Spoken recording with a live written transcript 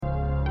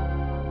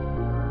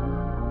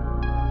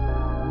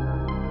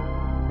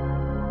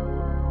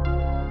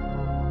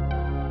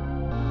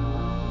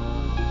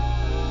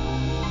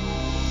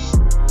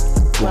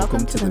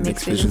Welcome to the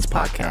Mixed Visions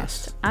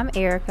podcast. I'm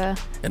Erica.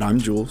 And I'm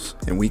Jules,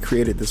 and we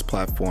created this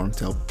platform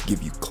to help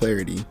give you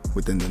clarity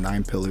within the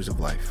 9 pillars of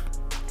life.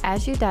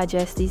 As you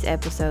digest these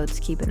episodes,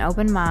 keep an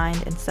open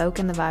mind and soak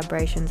in the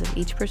vibrations of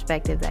each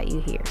perspective that you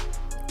hear.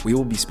 We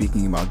will be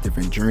speaking about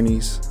different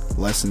journeys,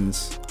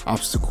 lessons,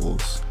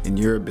 obstacles, and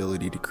your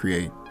ability to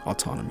create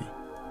autonomy.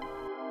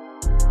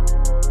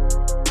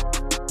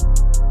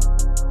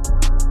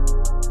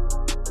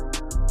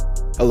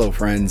 Hello,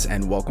 friends,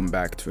 and welcome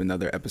back to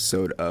another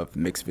episode of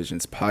Mixed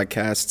Visions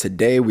podcast.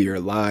 Today, we are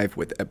live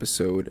with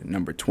episode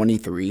number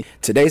 23.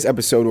 Today's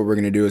episode, what we're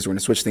going to do is we're going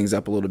to switch things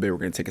up a little bit. We're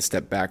going to take a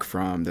step back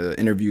from the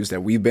interviews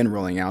that we've been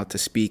rolling out to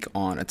speak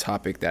on a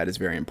topic that is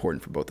very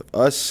important for both of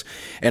us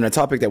and a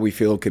topic that we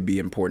feel could be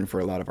important for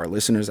a lot of our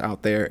listeners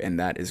out there, and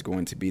that is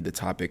going to be the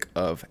topic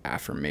of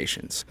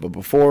affirmations. But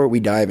before we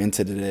dive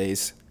into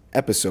today's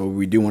episode,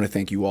 we do want to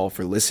thank you all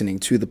for listening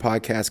to the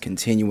podcast,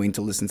 continuing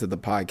to listen to the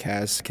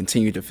podcast.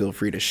 Continue to feel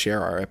free to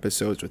share our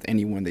episodes with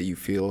anyone that you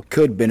feel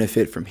could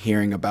benefit from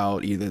hearing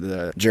about either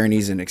the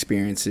journeys and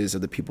experiences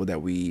of the people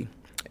that we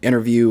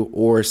interview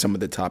or some of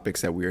the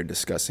topics that we are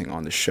discussing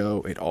on the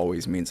show. It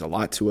always means a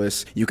lot to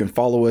us. You can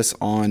follow us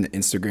on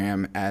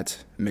Instagram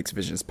at Mixed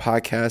Visions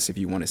Podcast. If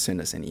you want to send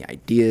us any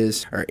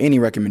ideas or any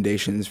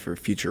recommendations for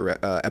future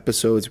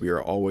episodes, we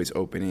are always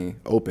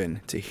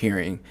open to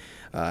hearing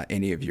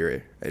any of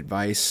your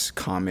advice,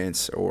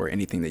 comments, or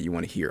anything that you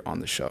want to hear on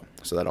the show.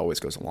 So that always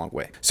goes a long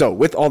way. So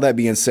with all that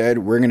being said,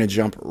 we're going to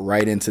jump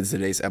right into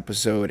today's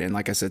episode. And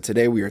like I said,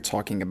 today we are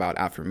talking about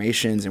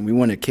affirmations, and we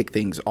want to kick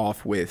things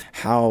off with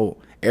how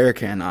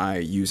Erica and I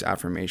use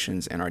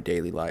affirmations in our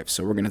daily life.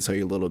 So we're going to tell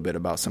you a little bit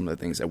about some of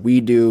the things that we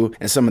do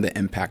and some of the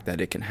impact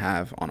that it can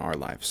have on our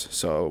lives.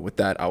 So with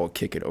that, I will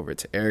kick it over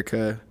to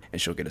Erica,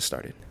 and she'll get us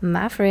started.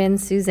 My friend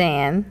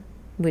Suzanne,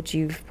 which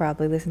you've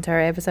probably listened to her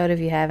episode. If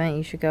you haven't,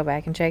 you should go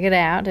back and check it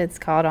out. It's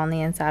called On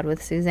the Inside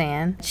with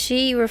Suzanne.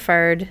 She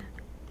referred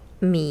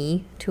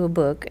me to a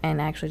book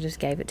and actually just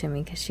gave it to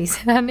me because she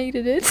said I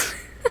needed it.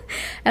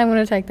 And I'm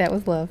going to take that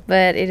with love.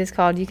 But it is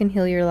called You Can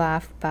Heal Your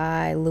Life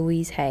by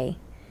Louise Hay.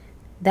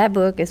 That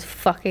book is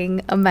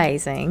fucking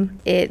amazing.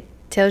 It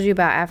tells you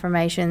about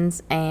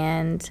affirmations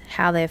and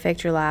how they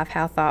affect your life,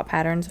 how thought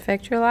patterns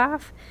affect your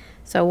life.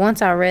 So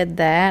once I read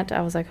that,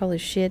 I was like, holy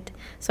shit.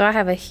 So I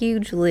have a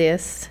huge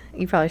list.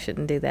 You probably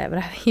shouldn't do that, but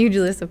I have a huge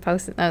list of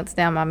Post-it notes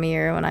down my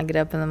mirror when I get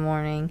up in the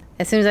morning.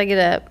 As soon as I get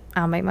up,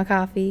 I'll make my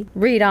coffee,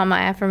 read all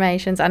my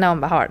affirmations. I know them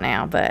by heart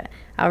now, but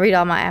I'll read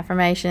all my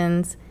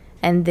affirmations,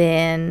 and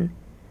then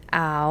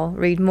I'll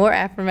read more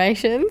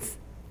affirmations,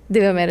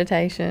 do a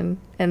meditation,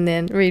 and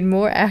then read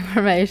more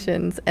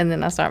affirmations, and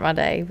then I start my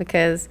day,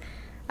 because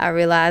I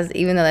realize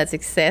even though that's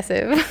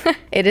excessive,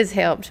 it has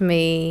helped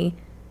me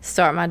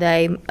start my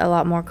day a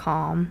lot more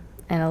calm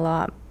and a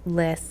lot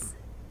less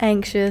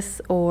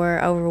anxious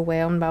or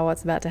overwhelmed by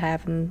what's about to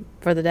happen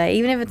for the day.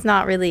 Even if it's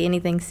not really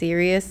anything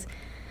serious,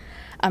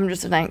 I'm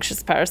just an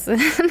anxious person.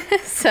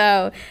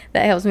 So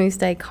that helps me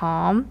stay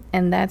calm,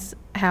 and that's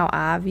how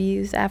I've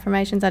used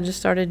affirmations. I just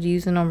started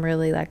using them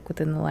really like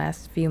within the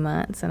last few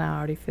months, and I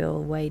already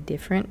feel way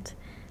different.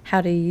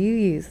 How do you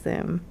use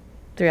them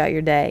throughout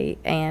your day,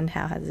 and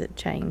how has it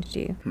changed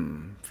you?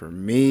 For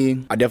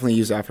me, I definitely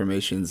use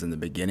affirmations in the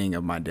beginning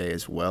of my day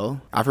as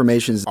well.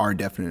 Affirmations are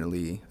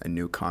definitely a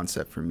new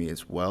concept for me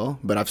as well.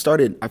 But I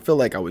feel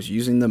like I was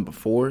using them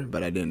before,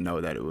 but I didn't know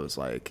that it was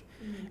like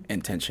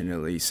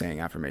intentionally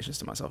saying affirmations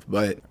to myself.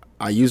 But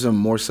I use them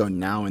more so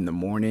now in the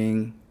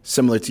morning,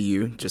 similar to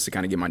you, just to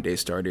kind of get my day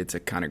started,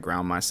 to kind of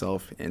ground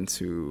myself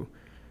into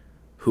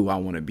who I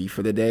want to be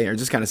for the day, or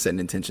just kind of setting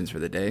intentions for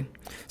the day.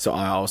 So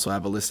I also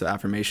have a list of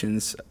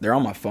affirmations. They're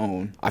on my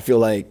phone. I feel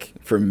like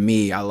for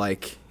me, I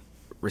like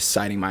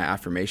reciting my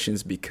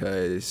affirmations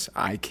because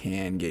I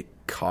can get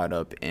caught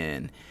up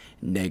in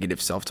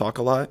negative self-talk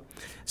a lot.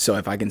 So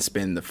if I can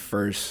spend the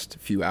first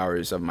few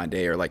hours of my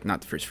day, or like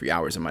not the first few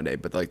hours of my day,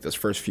 but like those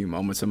first few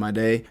moments of my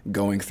day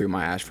going through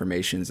my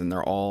affirmations, and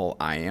they're all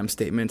I am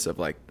statements of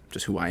like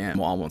just who I am.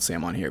 Well, I won't say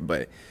them on here,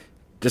 but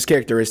just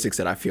characteristics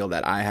that I feel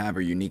that I have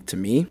are unique to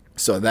me.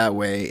 So that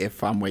way,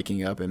 if I'm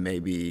waking up and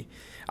maybe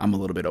I'm a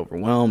little bit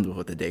overwhelmed with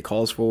what the day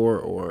calls for,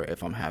 or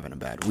if I'm having a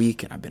bad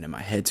week and I've been in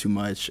my head too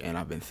much and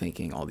I've been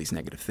thinking all these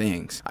negative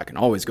things, I can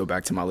always go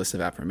back to my list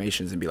of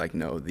affirmations and be like,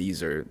 no,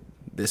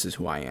 this is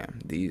who I am.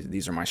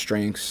 These are my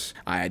strengths.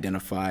 I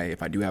identify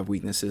if I do have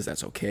weaknesses,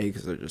 that's okay,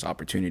 because there's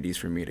opportunities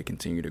for me to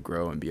continue to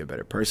grow and be a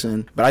better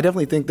person. But I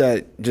definitely think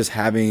that just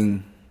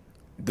having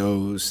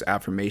those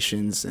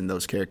affirmations and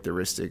those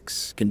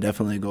characteristics can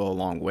definitely go a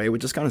long way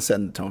with just kind of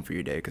setting the tone for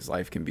your day, because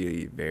life can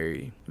be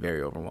very,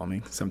 very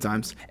overwhelming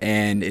sometimes.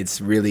 And it's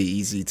really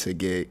easy to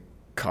get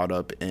caught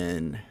up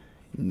in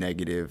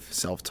negative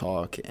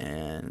self-talk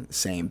and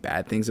saying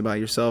bad things about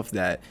yourself,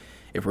 that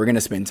if we're going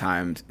to spend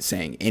time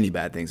saying any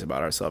bad things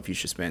about ourselves, you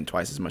should spend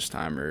twice as much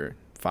time or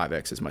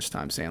 5x as much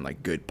time saying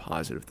like good,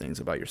 positive things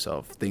about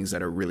yourself, things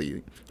that are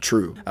really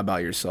true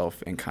about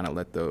yourself, and kind of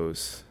let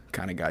those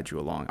kind of guide you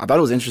along. I thought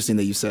it was interesting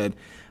that you said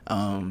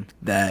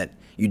that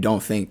you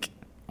don't think,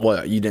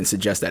 well, you didn't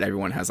suggest that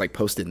everyone has like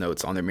Post-it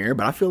notes on their mirror,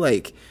 but I feel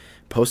like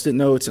Post-it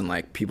notes and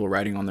like people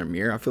writing on their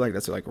mirror, I feel like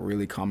that's like a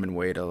really common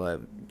way to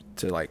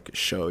like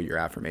show your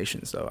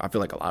affirmations. Though I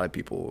feel like a lot of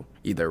people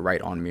either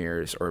write on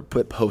mirrors or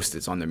put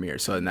post-its on the mirror,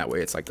 so in that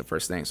way it's like the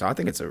first thing. So I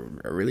think it's a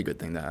really good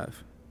thing to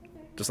have,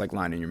 just like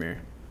lying in your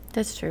mirror.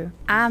 That's true.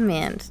 I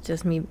meant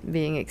just me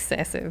being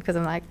excessive, because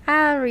I'm like,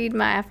 I read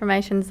my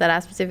affirmations that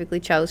I specifically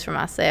chose for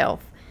myself,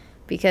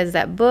 because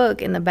that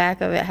book in the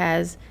back of it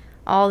has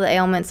all the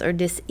ailments or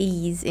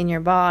dis-ease in your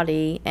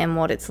body and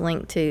what it's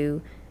linked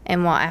to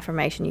and what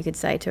affirmation you could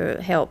say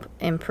to help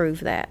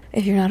improve that.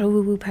 If you're not a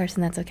woo-woo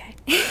person, that's okay.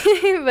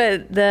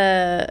 But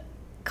the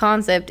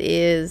concept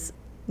is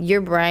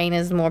your brain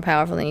is more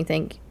powerful than you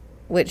think,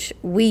 which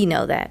we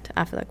know that.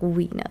 I feel like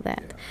we know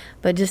that. Yeah.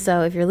 But just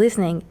so if you're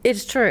listening,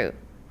 it's true,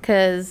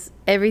 because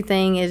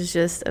everything is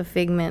just a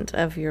figment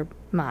of your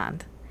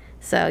mind.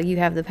 So you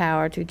have the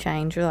power to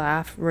change your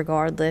life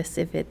regardless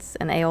if it's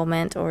an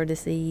ailment or a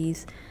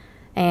disease.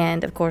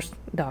 And, of course,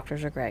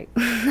 doctors are great.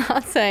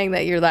 Not saying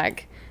that you're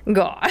like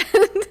God.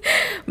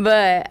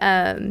 But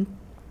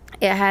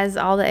it has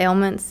all the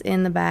ailments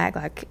in the back,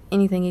 like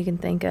anything you can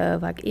think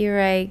of, like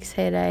earaches,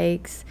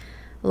 headaches,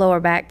 lower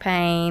back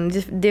pain,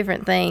 just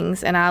different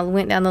things. And I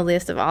went down the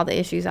list of all the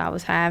issues I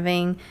was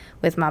having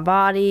with my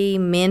body,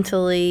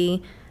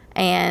 mentally.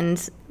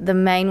 And the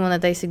main one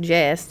that they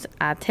suggest,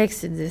 I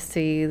texted this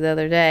to you the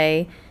other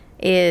day,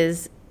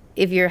 is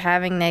if you're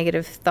having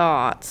negative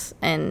thoughts,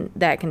 and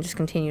that can just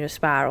continue to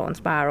spiral and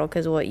spiral,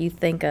 because what you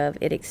think of,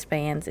 it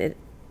expands, it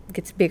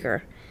gets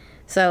bigger.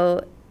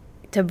 So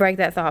to break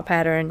that thought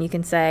pattern, you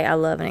can say, I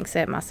love and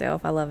accept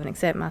myself, I love and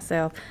accept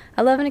myself,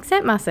 I love and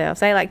accept myself.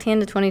 Say like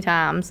 10 to 20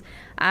 times.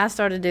 I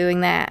started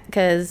doing that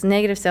because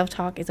negative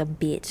self-talk is a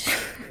bitch.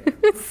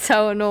 It's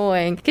so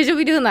annoying, because you'll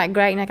be doing like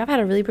great and like, I've had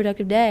a really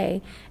productive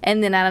day,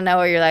 and then out of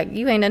nowhere you're like,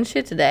 you ain't done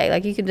shit today,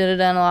 like you could have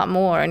done a lot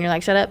more, and you're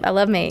like, shut up, I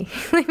love me.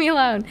 Leave me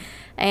alone.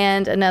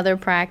 And another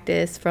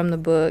practice from the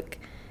book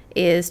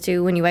is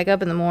to, when you wake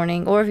up in the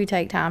morning, or if you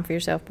take time for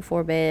yourself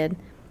before bed,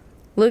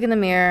 look in the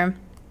mirror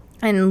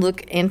and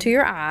look into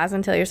your eyes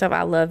and tell yourself,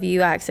 I love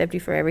you, I accept you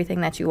for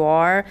everything that you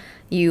are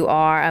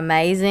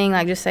amazing.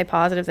 Like, just say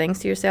positive things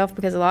to yourself,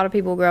 because a lot of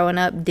people growing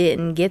up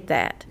didn't get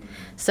that.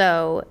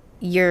 So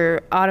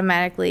you're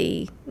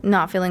automatically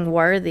not feeling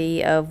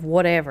worthy of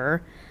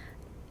whatever,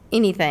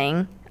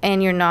 anything,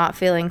 and you're not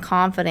feeling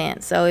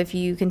confident. So if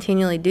you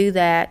continually do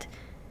that,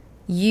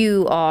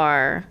 you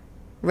are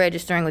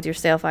registering with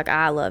yourself like,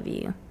 I love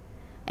you.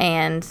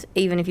 And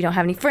even if you don't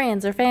have any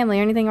friends or family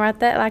or anything like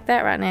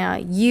that right now,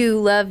 you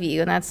love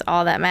you, and that's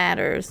all that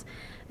matters.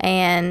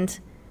 And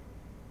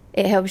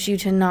it helps you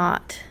to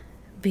not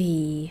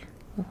be,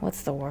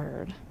 what's the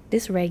word?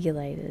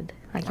 Dysregulated.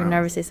 Like your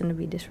nervous system to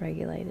be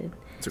dysregulated.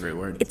 It's a great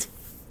word. It's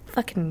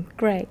fucking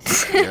great.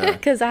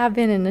 Because I've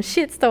been in a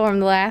shitstorm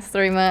the last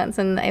 3 months,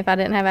 and if I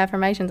didn't have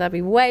affirmations, I'd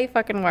be way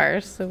fucking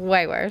worse.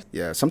 Way worse.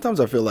 Yeah, sometimes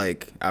I feel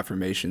like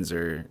affirmations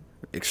are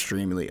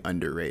extremely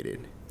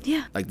underrated.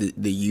 Yeah. Like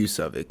the use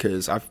of it,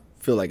 because I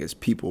feel like as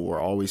people,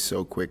 we're always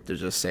so quick to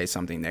just say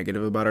something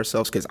negative about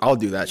ourselves, because I'll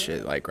do that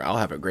shit. Like, I'll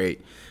have a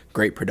great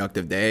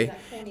productive day,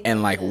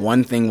 and like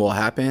one thing will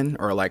happen,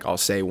 or like I'll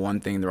say one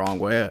thing the wrong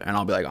way, and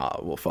I'll be like,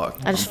 oh well, fuck,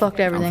 I just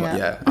fucked everything up.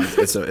 Yeah,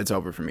 it's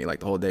over for me.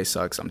 Like, the whole day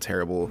sucks, I'm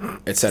terrible,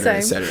 etc.,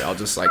 etc. I'll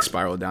just like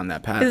spiral down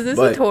that path. Is this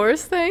a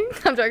Taurus thing?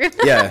 I'm joking.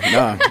 Yeah,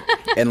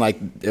 no, and like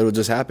it'll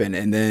just happen,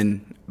 and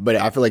then. But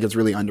I feel like it's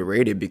really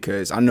underrated,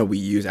 because I know we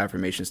use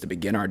affirmations to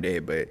begin our day,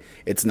 but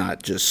it's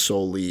not just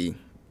solely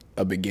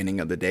a beginning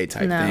of the day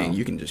type thing.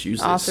 You can just use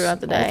all this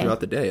throughout the day. All throughout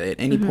the day. At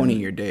any point in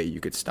your day,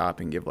 you could stop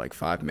and give like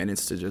 5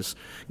 minutes to just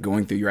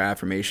going through your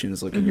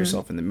affirmations, looking at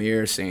yourself in the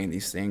mirror, saying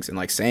these things, and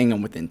like saying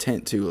them with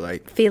intent too,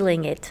 like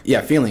feeling it.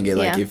 Yeah, feeling it.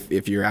 Like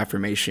if your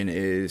affirmation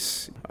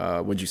is,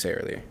 what'd you say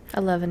earlier? I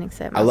love and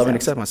accept myself. I love and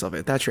accept myself.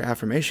 If that's your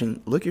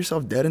affirmation, look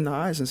yourself dead in the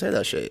eyes and say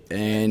that shit,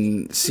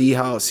 and see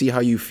how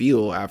you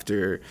feel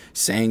after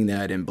saying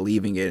that and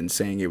believing it and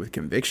saying it with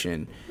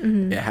conviction.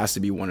 It has to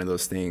be one of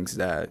those things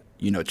that,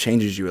 you know,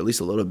 changes you at least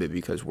a little bit,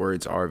 because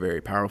words are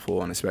very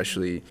powerful, and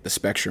especially the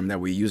spectrum that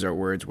we use our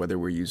words, whether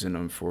we're using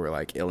them for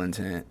like ill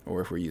intent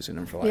or if we're using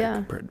them for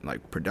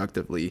like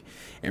productively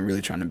and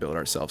really trying to build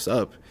ourselves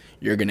up,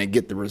 you're gonna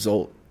get the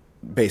result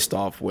based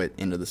off what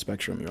end of the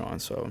spectrum you're on.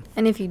 So,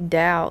 and if you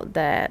doubt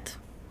that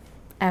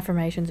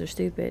affirmations are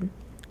stupid,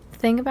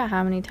 think about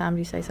how many times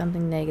you say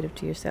something negative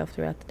to yourself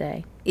throughout the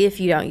day. If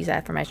you don't use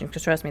affirmations,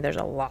 because trust me, there's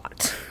a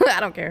lot. I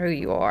don't care who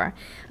you are,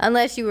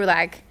 unless you were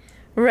like,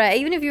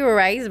 even if you were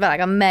raised by like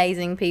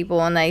amazing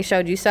people and they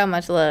showed you so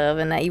much love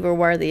and that you were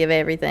worthy of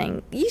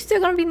everything, you're still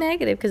going to be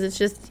negative, because it's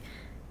just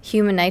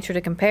human nature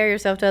to compare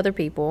yourself to other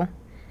people.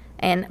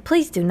 And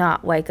please do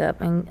not wake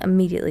up and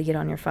immediately get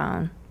on your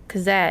phone,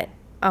 because that,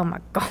 oh my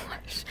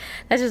gosh,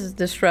 that's just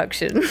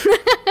destruction.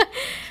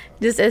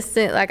 Just as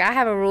soon, like, I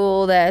have a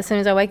rule that as soon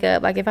as I wake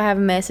up, like if I have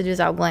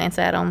messages, I'll glance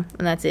at them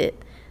and that's it.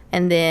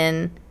 And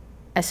then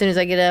as soon as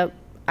I get up,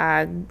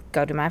 I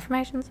go do my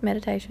affirmations,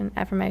 meditation,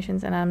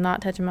 affirmations, and I'm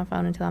not touching my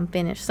phone until I'm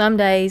finished. Some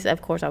days,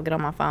 of course, I'll get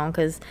on my phone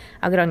because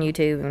I'll get on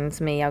YouTube and it's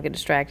me. I'll get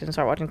distracted and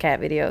start watching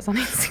cat videos on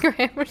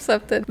Instagram or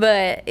something.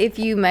 But if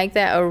you make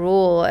that a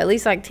rule, at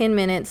least like 10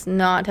 minutes,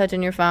 not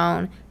touching your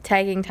phone,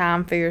 taking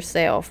time for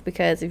yourself,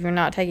 because if you're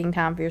not taking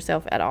time for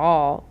yourself at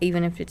all,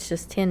 even if it's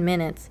just 10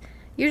 minutes,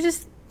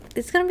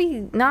 it's going to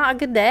be not a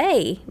good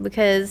day,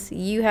 because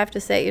you have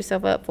to set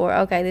yourself up for,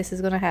 okay, this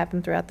is going to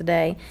happen throughout the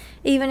day.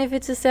 Even if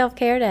it's a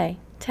self-care day,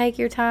 take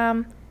your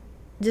time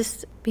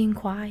just being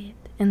quiet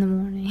in the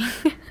morning.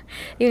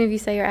 Even if you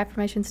say your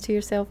affirmations to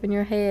yourself in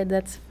your head,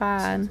 that's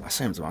fine. I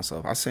say them to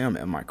myself. I say them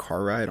in my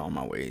car ride on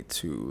my way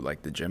to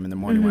like the gym in the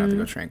morning when I have to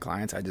go train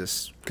clients.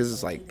 Because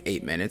it's like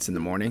 8 minutes in the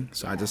morning,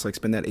 so I just like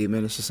spend that 8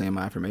 minutes just saying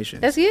my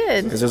affirmations. That's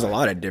good. Because there's a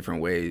lot of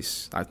different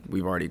ways.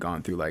 We've already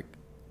gone through like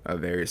a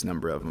various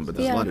number of them, but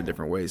there's a lot of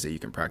different ways that you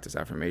can practice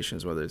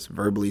affirmations, whether it's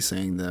verbally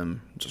saying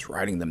them, just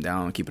writing them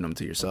down, keeping them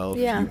to yourself.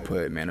 You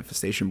put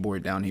manifestation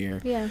board down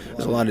here.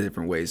 There's a lot of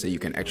different ways that you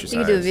can exercise. You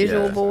can do a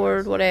visual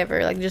board,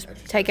 whatever, like just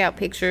take out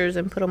pictures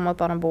and put them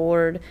up on a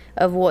board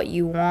of what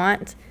you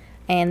want,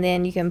 and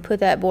then you can put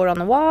that board on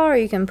the wall, or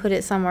you can put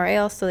it somewhere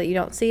else so that you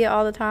don't see it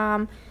all the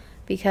time.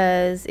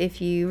 Because if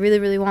you really,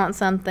 really want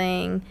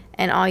something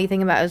and all you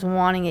think about is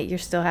wanting it, you're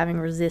still having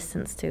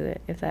resistance to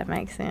it, if that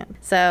makes sense.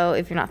 So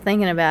if you're not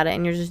thinking about it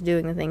and you're just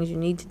doing the things you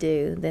need to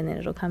do, then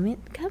it'll come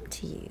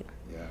to you.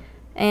 Yeah.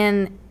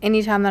 And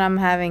anytime that I'm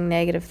having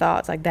negative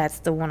thoughts, like that's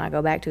the one I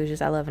go back to, is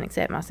just I love and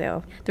accept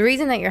myself. The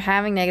reason that you're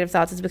having negative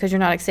thoughts is because you're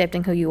not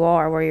accepting who you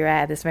are, where you're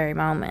at this very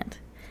moment.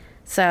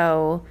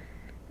 So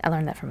I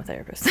learned that from a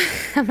therapist.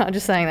 I'm not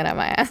just saying that out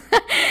my ass.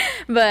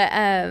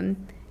 But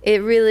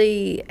it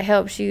really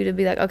helps you to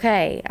be like,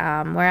 okay,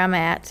 where I'm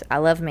at, I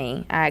love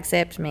me, I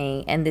accept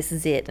me, and this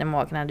is it, and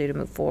what can I do to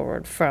move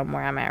forward from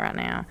where I'm at right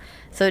now?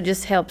 So it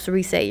just helps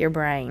reset your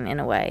brain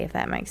in a way, if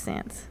that makes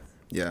sense.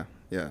 Yeah,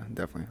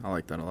 definitely. I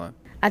like that a lot.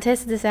 I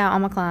tested this out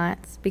on my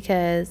clients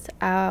because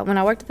when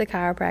I worked at the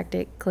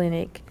chiropractic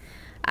clinic,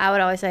 I would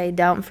always say,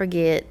 don't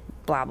forget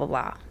blah, blah,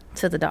 blah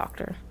to the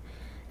doctor.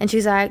 And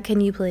she's like, can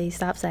you please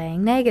stop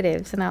saying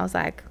negatives? And I was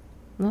like,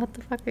 what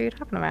the fuck are you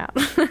talking about?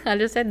 I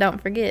just said,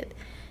 don't forget.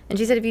 And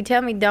she said, if you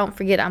tell me don't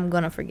forget, I'm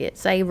going to forget.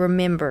 Say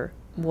remember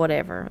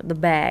whatever, the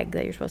bag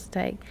that you're supposed to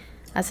take.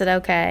 I said,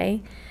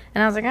 okay.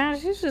 And I was like, oh,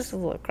 she's just a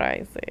little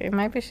crazy.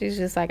 Maybe she's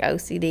just like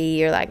OCD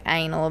or like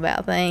anal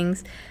about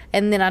things.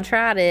 And then I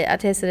tried it. I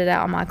tested it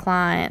out on my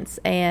clients.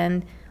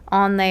 And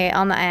on the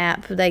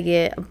app, they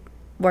get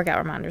workout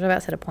reminders. I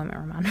about said appointment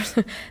reminders.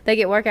 They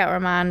get workout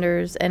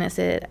reminders. And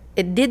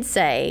it did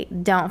say,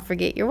 don't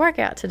forget your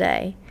workout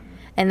today.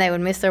 And they would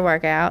miss their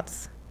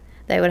workouts.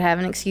 They would have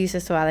an excuse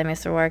as to why they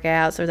missed their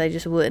workouts, or they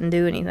just wouldn't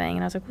do anything.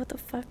 And I was like, what the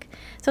fuck?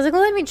 So I was like,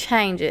 well, let me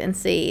change it and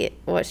see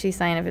what she's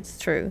saying, if it's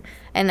true.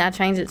 And I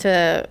changed it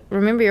to,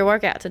 remember your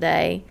workout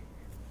today.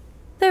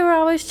 They were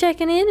always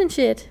checking in and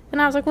shit. And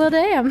I was like, well,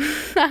 damn.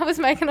 I was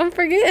making them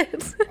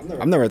forget.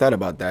 I've never thought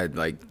about that,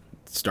 like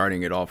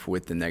starting it off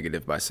with the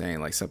negative by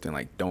saying like something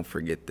like, don't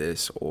forget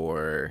this,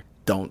 or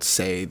don't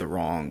say the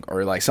wrong,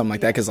 or like something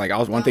like that. Because like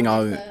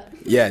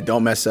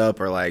don't mess up,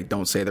 or like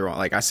don't say the wrong,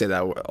 like I say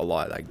that a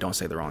lot, like don't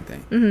say the wrong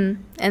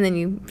thing. And then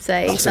you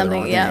say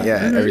something.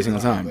 Every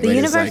single time. The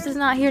universe does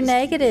not hear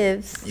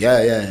negatives.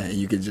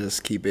 You could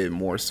just keep it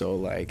more so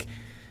like,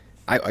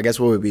 I guess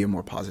what would be a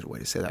more positive way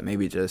to say that?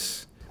 Maybe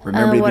just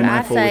remember to be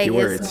mindful with your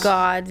words. What I say is,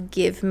 God,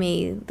 give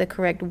me the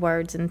correct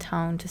words and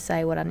tone to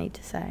say what I need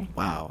to say.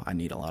 Wow, I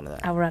need a lot of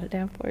that. I'll write it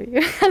down for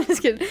you. I'm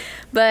just kidding.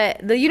 But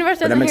the universe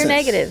doesn't hear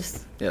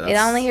negatives. Yeah, it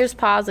only hears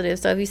positive.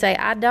 So if you say,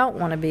 I don't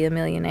want to be a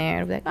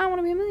millionaire, it'll be like, I want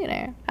to be a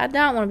millionaire. I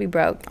don't want to be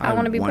broke. I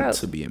want to be broke. I want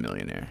to be a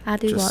millionaire. I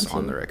do want to. Just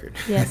on the record.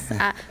 Yes.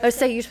 Or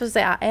say you're supposed to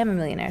say, I am a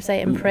millionaire. Say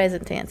it in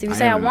present tense. If you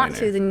say, I want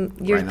to, then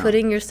you're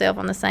putting yourself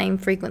on the same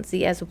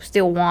frequency as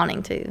still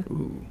wanting to.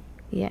 Ooh.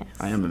 Yes.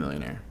 I am a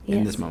millionaire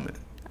in this moment.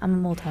 I'm a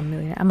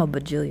multi-millionaire. I'm a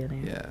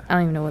bajillionaire. Yeah. I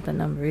don't even know what the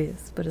number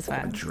is, but it's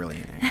fine.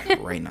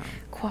 Quadrillionaire right now.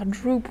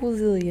 Quadruple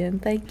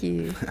zillion. Thank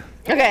you.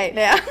 Okay,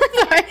 now,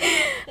 sorry.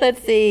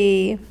 Let's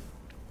see.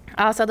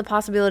 Also, the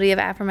possibility of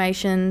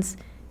affirmations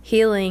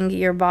healing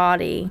your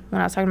body.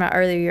 When I was talking about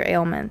earlier, your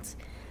ailments.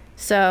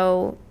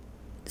 So,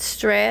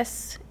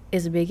 stress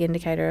is a big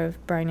indicator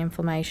of brain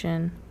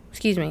inflammation.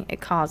 Excuse me,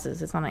 it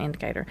causes. It's not an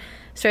indicator.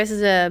 Stress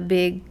is a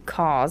big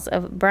cause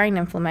of brain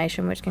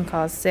inflammation, which can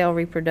cause cell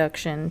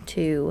reproduction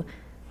to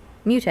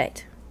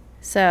mutate.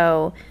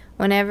 So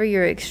whenever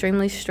you're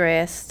extremely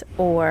stressed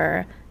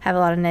or have a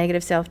lot of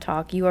negative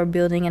self-talk, you are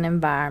building an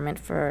environment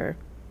for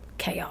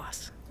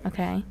chaos.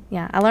 Okay?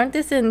 Yeah. I learned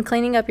this in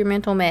Cleaning Up Your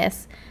Mental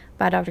Mess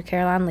by Dr.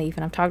 Caroline Leaf,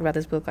 and I've talked about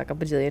this book like a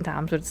bajillion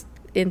times, but it's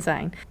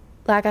insane.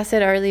 Like I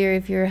said earlier,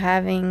 if you're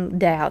having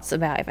doubts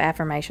about if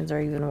affirmations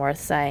are even worth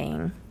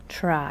saying,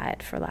 try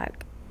it for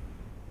like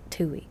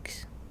 2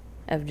 weeks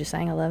of just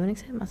saying, I love and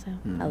accept myself.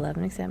 I love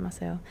and accept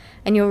myself.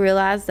 And you'll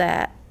realize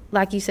that,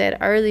 like you said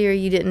earlier,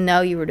 you didn't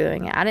know you were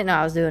doing it. I didn't know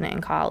I was doing it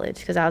in college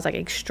because I was like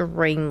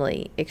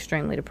extremely,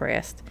 extremely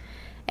depressed.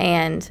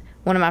 And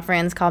one of my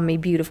friends called me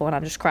beautiful, and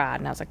I just cried.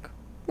 And I was like,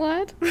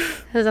 What?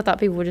 Because I thought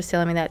people were just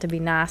telling me that to be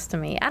nice to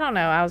me. I don't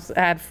know. I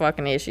had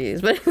fucking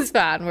issues, but it's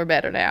fine. We're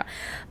better now.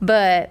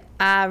 But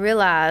I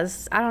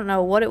realized, I don't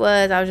know what it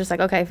was. I was just like,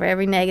 okay, for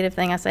every negative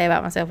thing I say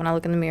about myself when I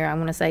look in the mirror, I'm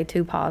going to say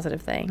 2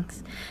 positive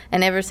things.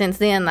 And ever since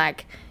then,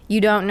 like, you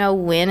don't know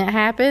when it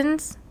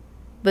happens,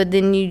 but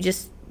then you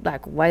just,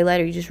 like, way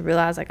later, you just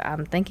realize, like,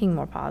 I'm thinking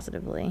more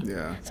positively.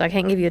 Yeah. So I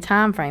can't give you a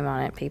time frame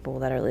on it, people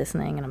that are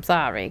listening, and I'm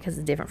sorry, because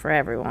it's different for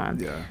everyone.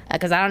 Yeah.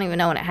 Because I don't even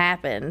know when it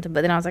happened,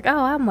 but then I was like, oh,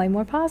 I'm way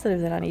more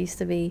positive than I used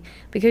to be,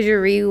 because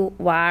you're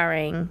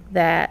rewiring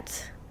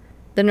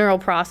the neural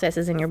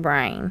processes in your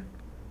brain.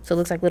 So it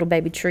looks like little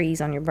baby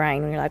trees on your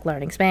brain when you're, like,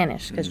 learning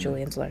Spanish, because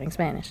Julian's learning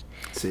Spanish.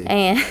 Sí.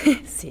 And,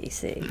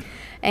 sí.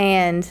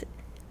 And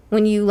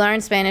when you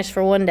learn Spanish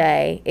for one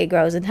day, it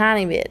grows a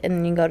tiny bit, and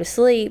then you go to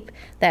sleep.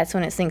 That's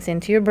when it sinks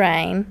into your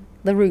brain.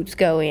 The roots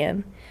go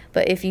in.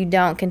 But if you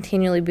don't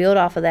continually build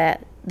off of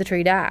that, the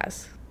tree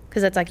dies,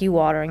 because that's like you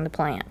watering the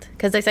plant.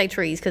 Because they say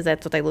trees because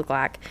that's what they look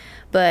like.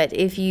 But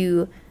if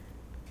you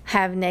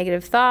have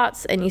negative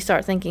thoughts and you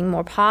start thinking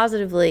more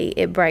positively,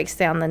 it breaks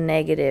down the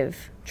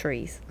negative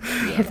trees,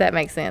 if that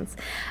makes sense.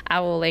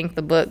 I will link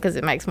the book because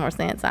it makes more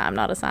sense. I'm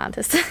not a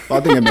scientist. Well,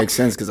 I think it makes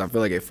sense because I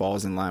feel like it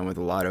falls in line with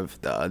a lot of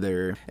the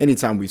other,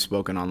 anytime we've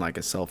spoken on like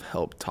a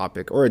self-help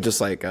topic or just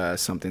like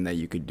something that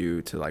you could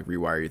do to like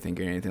rewire your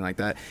thinking or anything like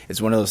that,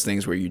 it's one of those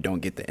things where you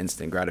don't get the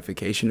instant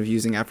gratification of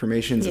using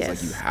affirmations. Yes.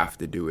 It's like you have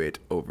to do it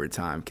over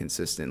time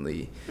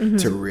consistently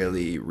to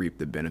really reap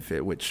the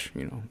benefit, which,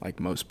 you know, like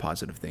most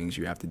positive things,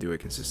 you have to do it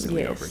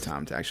consistently over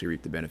time to actually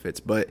reap the benefits.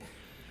 But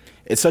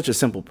it's such a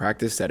simple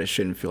practice that it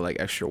shouldn't feel like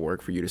extra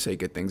work for you to say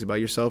good things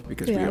about yourself,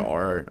 because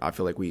I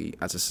feel like we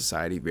as a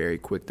society very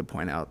quick to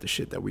point out the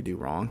shit that we do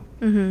wrong.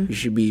 You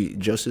should be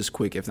just as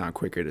quick, if not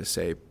quicker, to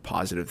say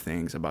positive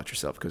things about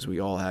yourself, because we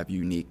all have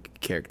unique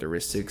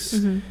characteristics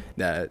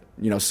that,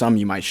 you know, some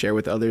you might share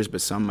with others,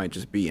 but some might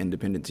just be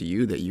independent to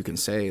you that you can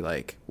say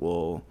like,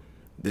 well,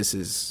 this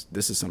is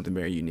something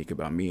very unique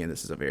about me, and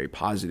this is a very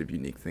positive,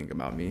 unique thing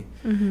about me.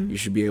 You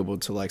should be able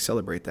to like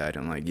celebrate that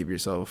and like give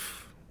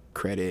yourself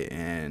credit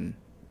and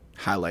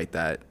highlight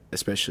that,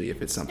 especially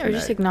if it's something or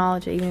just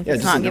acknowledge it, even if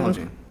it's not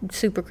giving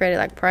super credit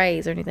like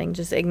praise or anything.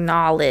 Just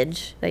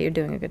acknowledge that you're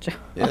doing a good job.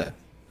 Yeah,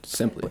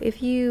 simply.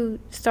 If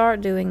you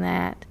start doing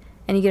that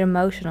and you get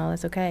emotional,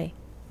 that's okay.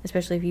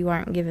 Especially if you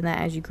weren't given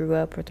that as you grew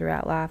up or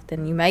throughout life,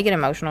 then you may get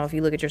emotional if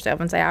you look at yourself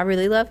and say, I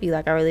really love you,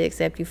 like I really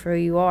accept you for who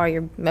you are,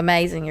 you're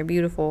amazing, you're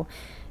beautiful.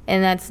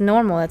 And that's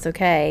normal, that's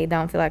okay.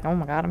 Don't feel like, oh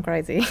my God, I'm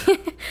crazy.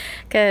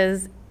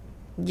 Because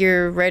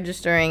you're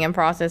registering and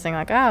processing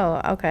like,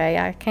 oh, okay,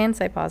 I can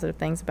say positive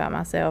things about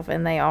myself,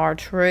 and they are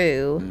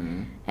true.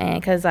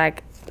 And because,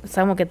 like,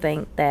 someone could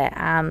think that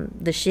I'm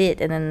the shit,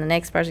 and then the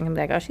next person can be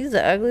like, oh, she's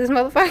the ugliest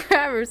motherfucker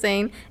I've ever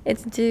seen.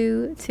 It's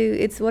due to,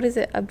 it's, what is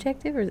it,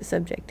 objective or is it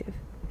subjective?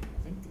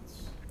 I think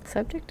it's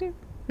subjective?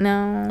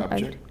 No.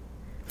 objective.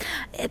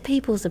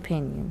 People's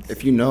opinions.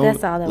 If you know,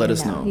 that's all that let we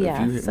us know.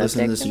 Yeah, if you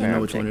listen to this and you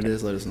know which one it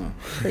is, let us know.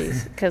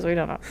 Please, because we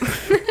don't know.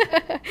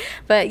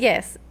 But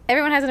yes,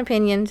 everyone has an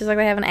opinion, just like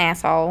they have an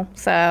asshole.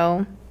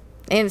 So,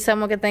 and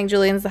someone could think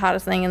Julian's the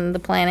hottest thing in the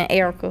planet.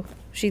 Erica.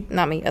 She,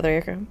 not me, other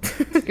Erica.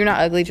 You're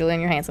not ugly,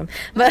 Julian, you're handsome.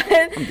 But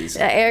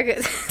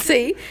Erica,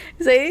 see,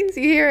 so you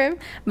hear him?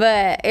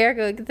 But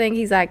Erica could think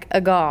he's like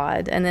a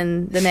god, and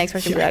then the next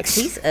person would be like,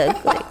 he's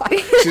ugly.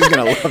 She's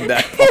going to love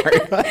that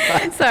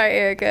part. Sorry,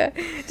 Erica.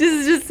 This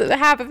is just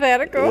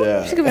hypothetical.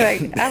 Yeah. She's going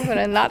to be like, I'm going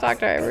to not talk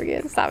to her ever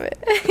again. Stop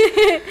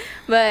it.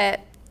 But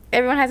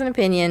everyone has an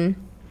opinion,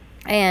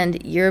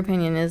 and your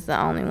opinion is the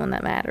only one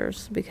that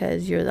matters,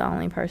 because you're the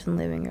only person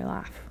living your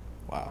life.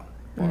 Wow.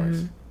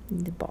 Bars.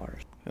 The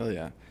bars. Hell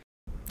yeah.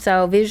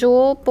 So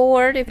visual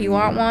board, if you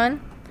want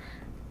one.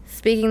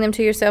 Speaking them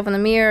to yourself in the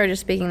mirror, or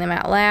just speaking them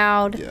out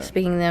loud. Yeah.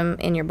 Speaking them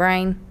in your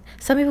brain.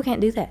 Some people can't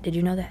do that. Did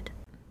you know that?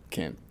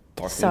 Can't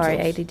talk to Sorry,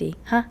 themselves. ADD.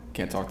 Huh?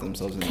 Can't talk to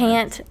themselves in their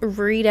Can't head.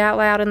 read out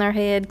loud in their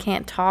head.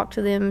 Can't talk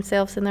to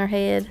themselves in their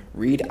head.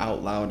 Read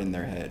out loud in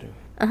their head.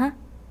 Uh-huh.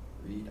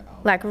 Read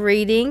out. Like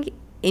reading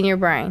in your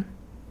brain.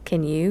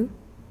 Can you?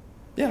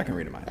 Yeah, I can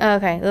read in my head.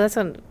 Okay, well, that's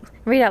what.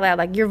 Read out loud,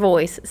 like your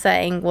voice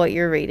saying what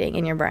you're reading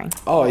in your brain.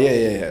 Oh,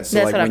 yeah. So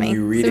That's like what I when mean.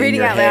 you read So it in reading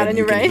your out head, loud in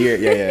your you can brain. hear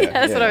it. Yeah.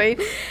 That's what I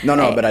mean.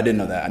 No, but I didn't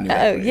know that. I knew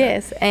that. Oh,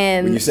 yes.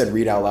 And when you said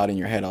read out loud in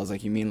your head, I was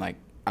like, you mean like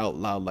out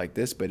loud like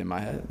this, but in my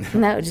head?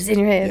 No, just in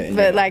your head. Yeah,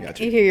 but like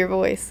gotcha. you hear your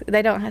voice.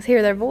 They don't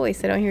hear their voice.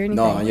 They don't hear anything.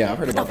 No, yeah, I've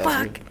heard about the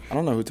that fuck? too. I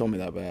don't know who told me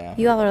that, but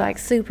You all are like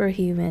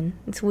superhuman.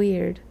 It's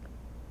weird.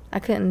 I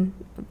couldn't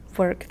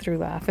work through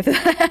life if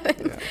that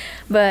happened. Yeah.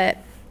 But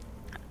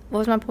what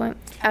was my point?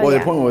 Oh, well, yeah.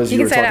 the point was you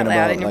you can were say it talking out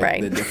loud about in your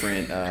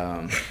like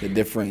brain. the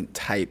different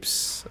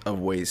types of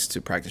ways to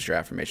practice your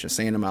affirmations,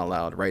 saying them out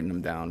loud, writing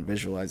them down,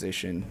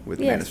 visualization with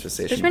Yes.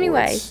 manifestation. There's many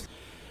boards, ways.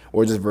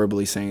 or just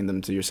verbally saying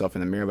them to yourself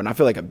in the mirror. But I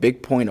feel like a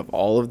big point of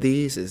all of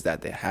these is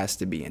that it has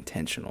to be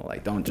intentional.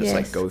 Like, don't just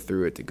like Yes. go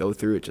through it to go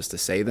through it just to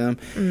say them.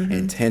 Mm-hmm.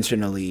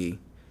 Intentionally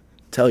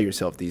tell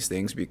yourself these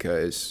things,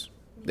 because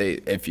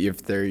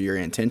if they're your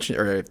intention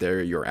or if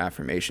they're your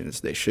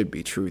affirmations, they should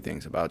be true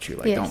things about you.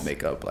 Like, Yes. don't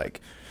make up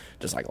like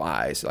just like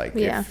lies. Like,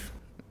 Yeah.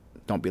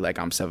 don't be like,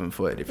 I'm 7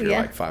 foot if you're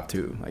Yeah. like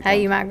 5'2". Like, How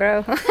you might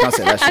grow. don't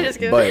say that I'm just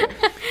shit. kidding.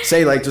 But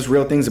say like just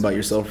real things about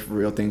yourself,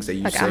 real things that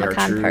you Like, say I'm a are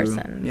kind true.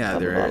 person. Yeah, Blah,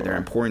 blah, blah, they're blah.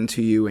 important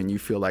to you, and you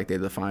feel like they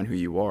define who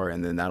you are,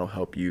 and then that'll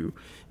help you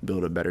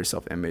build a better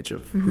self-image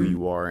of who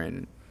you are.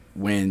 And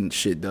when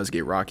shit does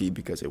get rocky,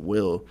 because it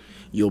will,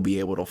 you'll be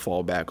able to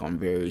fall back on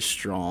very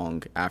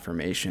strong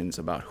affirmations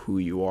about who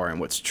you are and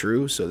what's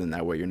true. So then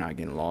that way you're not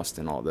getting lost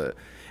in all the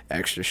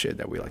extra shit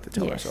that we like to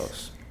tell Yes.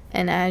 ourselves.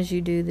 And as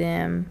you do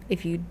them,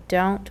 if you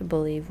don't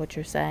believe what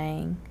you're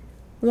saying,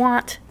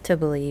 want to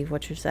believe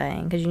what you're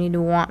saying, because you need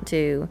to want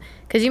to,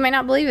 because you may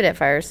not believe it at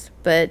first,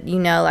 but you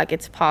know, like,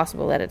 it's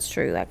possible that it's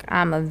true. Like,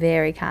 I'm a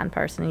very kind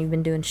person, and you've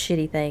been doing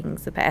shitty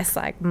things the past,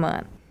 like,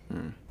 month.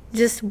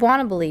 Just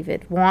want to believe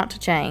it, want to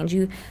change.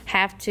 You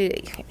have to.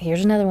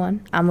 Here's another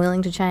one. I'm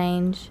willing to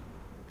change.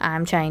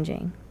 I'm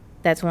changing.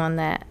 That's one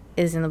that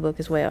is in the book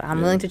as well.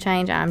 I'm willing to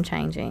change. I'm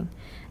changing.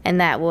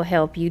 And that will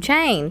help you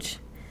change.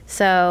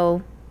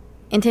 So,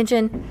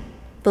 intention,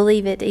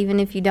 believe it, even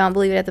if you don't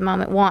believe it at the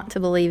moment. Want to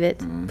believe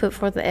it. Put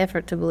forth the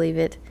effort to believe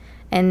it.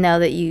 And know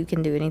that you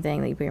can do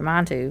anything that you put your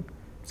mind to.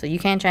 So you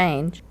can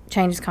change.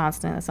 Change is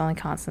constant. That's the only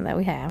constant that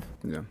we have.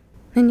 Yeah.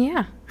 And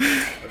yeah,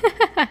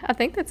 I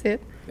think that's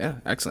it. Yeah,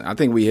 excellent. I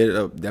think we hit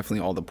up definitely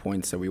all the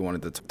points that we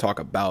wanted to talk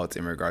about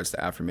in regards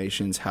to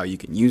affirmations, how you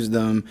can use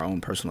them, our own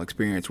personal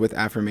experience with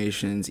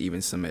affirmations,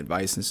 even some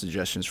advice and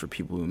suggestions for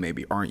people who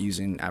maybe aren't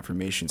using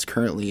affirmations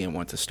currently and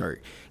want to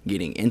start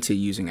getting into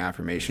using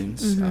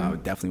affirmations.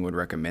 Definitely would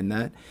recommend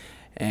that.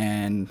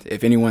 And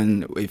if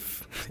anyone's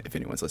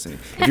listening,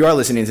 if you are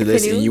listening to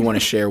this and you want to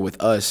share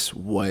with us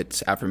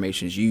what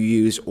affirmations you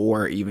use,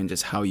 or even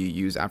just how you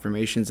use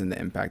affirmations and the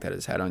impact that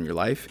it's had on your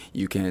life,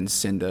 you can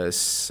send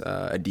us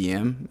a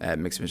DM at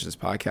Mixed Missions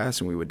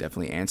Podcast, and we would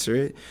definitely answer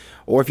it.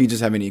 Or if you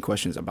just have any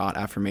questions about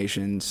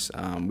affirmations,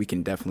 we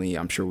can definitely,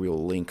 I'm sure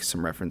we'll link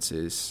some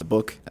references. The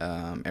book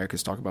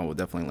Erica's talking about, we'll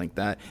definitely link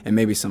that, and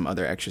maybe some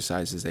other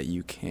exercises that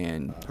you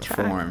can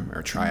perform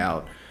or try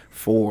out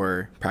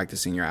for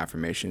practicing your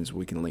affirmations.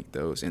 We can link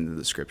those in the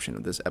description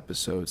of this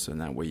episode, so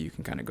that way you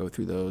can kind of go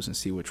through those and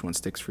see which one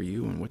sticks for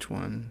you and which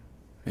one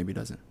maybe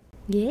doesn't.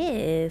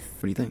 Yes.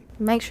 What do you think?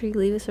 Make sure you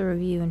leave us a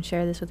review and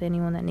share this with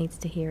anyone that needs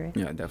to hear it.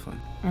 Yeah,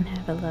 definitely. And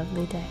have a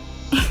lovely day.